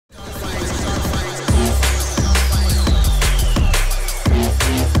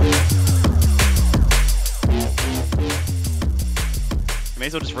May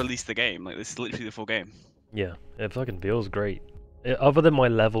as well just release the game. Like, this is literally the full game. Yeah, it fucking feels great. Other than my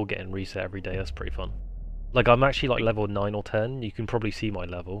level getting reset every day, that's pretty fun. Like, I'm actually like level 9 or 10, you can probably see my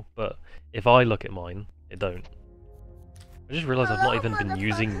level, but if I look at mine, it don't. I just realised I've not even been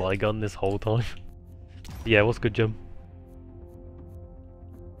using my gun this whole time. Yeah, what's good, Jim?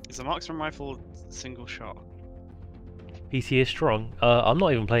 Is a marksman rifle single shot? PC is strong. I'm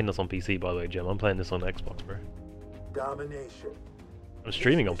not even playing this on PC, by the way, Jim. I'm playing this on Xbox, bro. Domination. I'm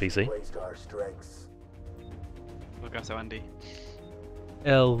streaming on PC. Elgato Andy.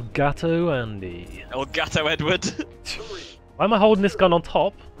 Elgato Andy. Elgato Edward. Why am I holding this gun on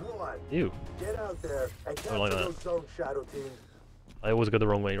top? Ew. Get out there and I don't like that. zone, Shadow Team. I always go the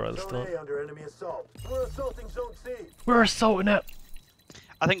wrong way right at the Zone start. A under enemy assault. We're assaulting Zone C. We're assaulting it!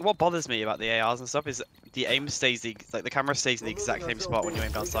 I think what bothers me about the ARs and stuff is the aim stays the camera stays in the exact same spot when you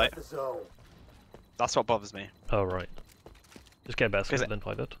aim down sight. That's what bothers me. Oh right. Just get a better scope than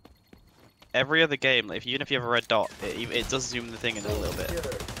I did. Every other game, like, even if you have a red dot, it does zoom the thing in a little bit.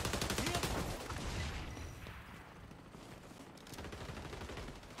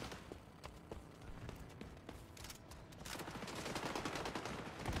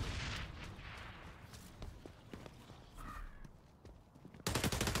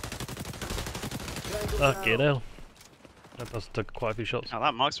 Fucking hell. That does took quite a few shots. Now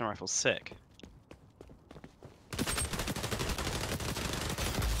that marksman rifle's sick.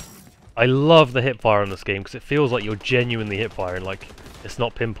 I love the hipfire in this game because it feels like you're genuinely hipfiring, like it's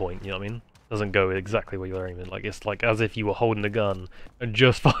not pinpoint, you know what I mean? It doesn't go exactly where you're aiming, like it's like as if you were holding a gun and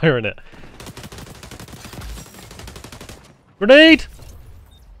just firing it. Grenade!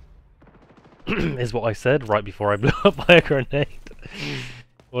 Is what I said right before I blew up by a grenade.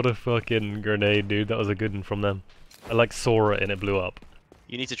 What a fucking grenade, dude. That was a good one from them. I like saw it and it blew up.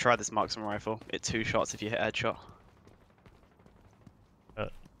 You need to try this marksman rifle. It's 2 shots if you hit headshot.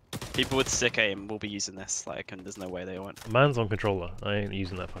 People with sick aim will be using this, like, and there's no way they won't. Man's on controller. I ain't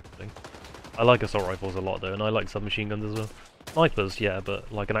using that fucking thing. I like assault rifles a lot though, and I like submachine guns as well. Snipers, yeah, but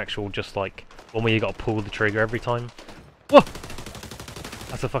like an actual just like one where you gotta pull the trigger every time. Whoa!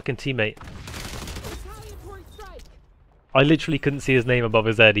 That's a fucking teammate. I literally couldn't see his name above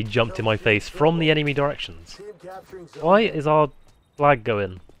his head. He jumped in my face from the enemy directions. Why is our flag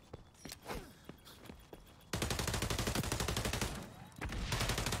going?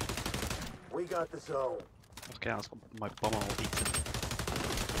 We got the zone. Okay, I was my bomber all eaten.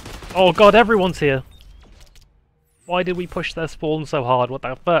 Oh god, everyone's here. Why did we push their spawn so hard? What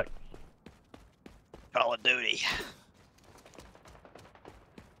the fuck? Call of Duty.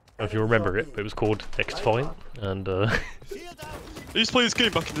 If you remember it, it was called xDefiant, and I used to play this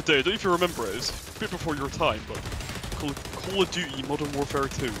game back in the day. I don't know if you remember it. It was a bit before your time, but Call of Duty Modern Warfare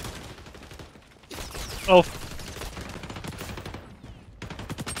 2. Oh.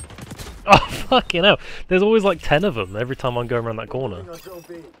 Oh fucking hell! There's always like 10 of them every time I'm going around that corner.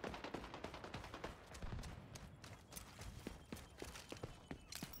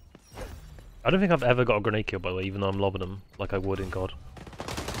 I don't think I've ever got a grenade kill, by the way, even though I'm lobbing them like I would in COD.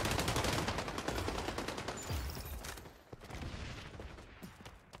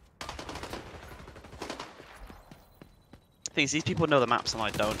 Thing is, these people know the maps and I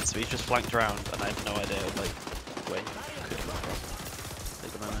don't, so he's just flanked around and I have no idea, like, where he could come from.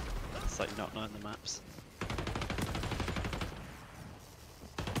 At the moment. It's like not knowing the maps.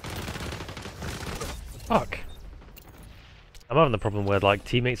 Fuck. I'm having the problem where like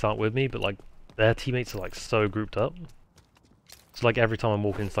teammates aren't with me, but like their teammates are like so grouped up. It's like every time I'm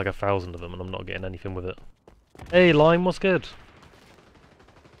walking it's like 1,000 of them and I'm not getting anything with it. Hey Lime, what's good?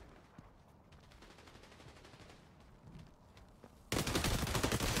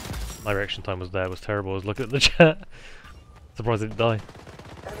 My reaction time was terrible. I was looking at the chat. Surprised I didn't die.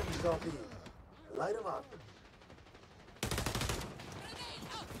 Enemies on B. Light 'em up.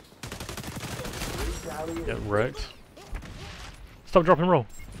 Get wrecked. Stop, drop, and roll.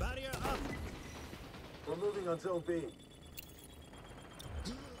 We're moving on Zone B.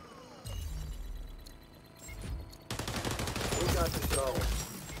 We got the zone.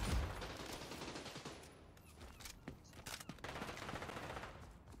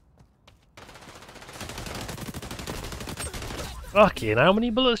 Fucking, how many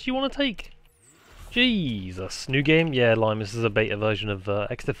bullets do you want to take? Jesus. New game? Yeah, Lime, this is a beta version of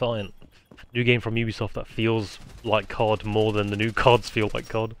xDefiant. New game from Ubisoft that feels like COD more than the new CODs feel like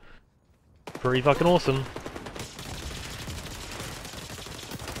COD. Pretty fucking awesome.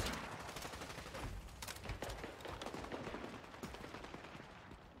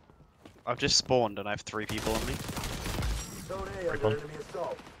 I've just spawned and I have 3 people on me. Zone A under enemy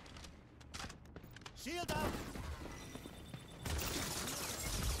assault. Shield up.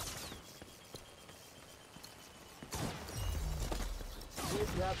 He's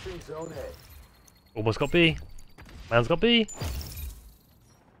capturing Zone A. Almost got B. Man's got B.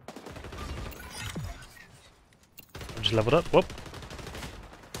 I'm just leveled up. Whoop.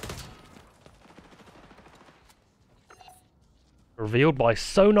 Revealed by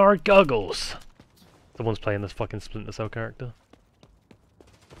sonar goggles. Someone's playing this fucking Splinter Cell character.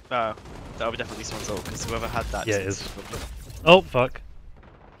 Oh, that would definitely be someone's ult, because whoever had that... Yeah, it is. Oh, fuck.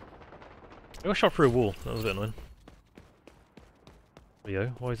 I got shot through a wall. That was a bit annoying. Yo,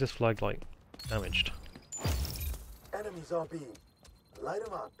 why is this flag, like, damaged? Enemies on B. Light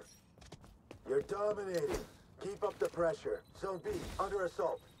them up. You're dominating. Keep up the pressure. Zone B under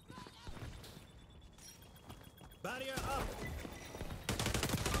assault. Barrier up.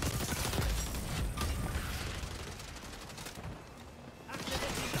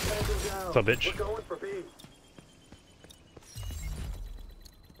 What's up, bitch? We're going for B.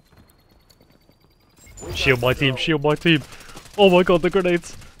 Shield my team, shield my team. Oh my god, the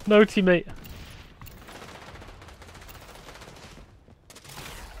grenades. No, teammate.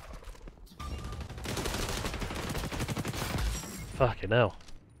 Fucking hell.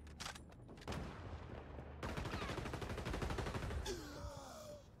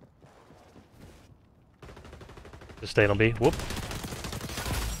 Just staying on B. Whoop.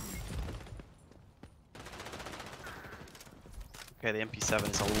 Okay, the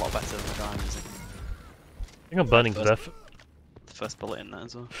MP7 is a lot better than the guy I'm using. I think I'm burning to death. The first bullet in there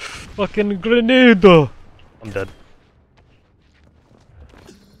as well. Fucking grenade! I'm dead.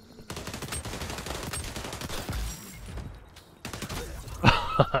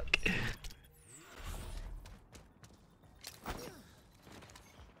 Fuck.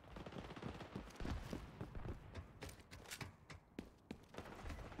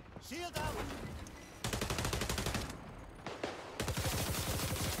 Shield out.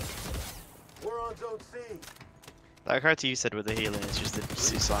 We're on Zone C. That character you said with the healing is just the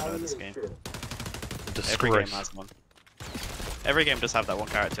Susano in this game. Every game has one. Every game does have that one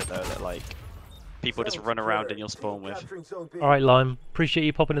character though that like people just run around and you'll spawn with. Alright, Lime. Appreciate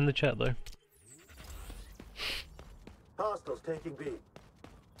you popping in the chat though. Hostiles taking B.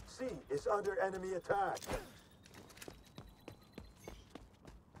 C is under enemy attack.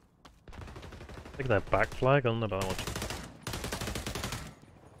 Look at that back flag on the board.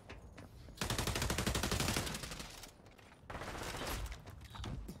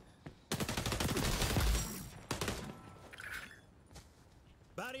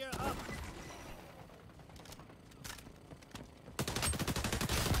 Barrier up.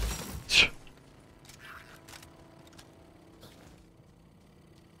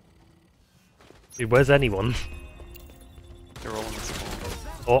 Dude, where's anyone? They're all on the spawn.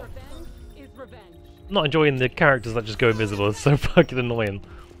 Oh. I'm not enjoying the characters that just go invisible, it's so fucking annoying.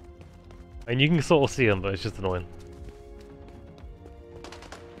 And you can sort of see them, but it's just annoying.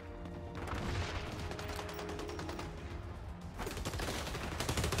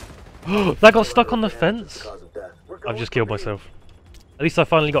 That got stuck on the fence? I've just killed myself. At least I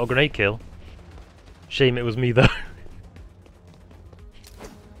finally got a grenade kill. Shame it was me though.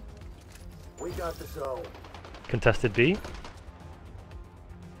 We got the zone. Contested B.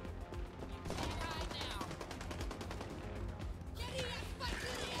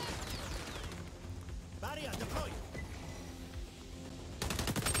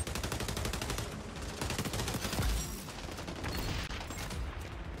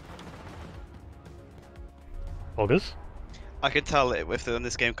 Poggers? I can tell it if when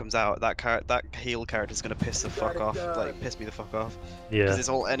this game comes out, that heal character is gonna piss the fuck off, like piss me the fuck off. Yeah. Because it's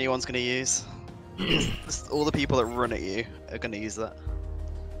all anyone's gonna use. All the people that run at you are gonna use that.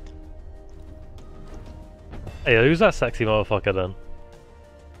 Hey, who's that sexy motherfucker then?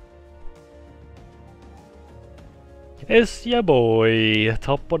 It's your boy,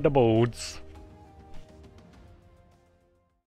 top of the boards.